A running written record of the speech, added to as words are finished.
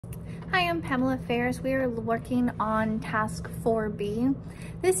Hi, I'm Pamela Ferris. We are working on task 4B.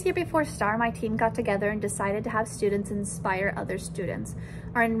 This year before STAR, my team got together and decided to have students inspire other students.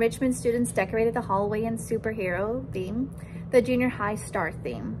 Our enrichment students decorated the hallway in superhero theme, the junior high STAR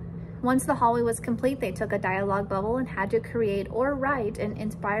theme. Once the hallway was complete, they took a dialogue bubble and had to create or write an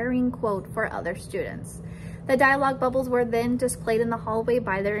inspiring quote for other students. The dialogue bubbles were then displayed in the hallway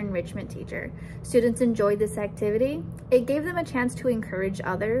by their enrichment teacher. Students enjoyed this activity. It gave them a chance to encourage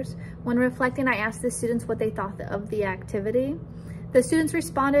others. When reflecting, I asked the students what they thought of the activity. The students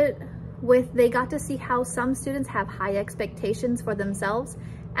responded with they got to see how some students have high expectations for themselves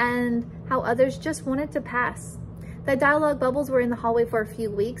and how others just wanted to pass. The dialogue bubbles were in the hallway for a few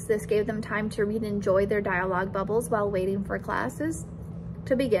weeks. This gave them time to read and enjoy their dialogue bubbles while waiting for classes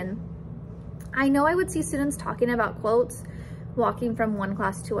to begin. I know I would see students talking about quotes, walking from one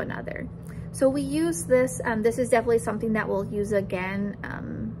class to another. So we use this, this is definitely something that we'll use again.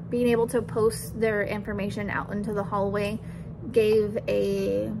 Being able to post their information out into the hallway gave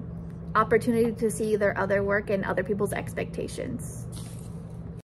a opportunity to see their other work and other people's expectations.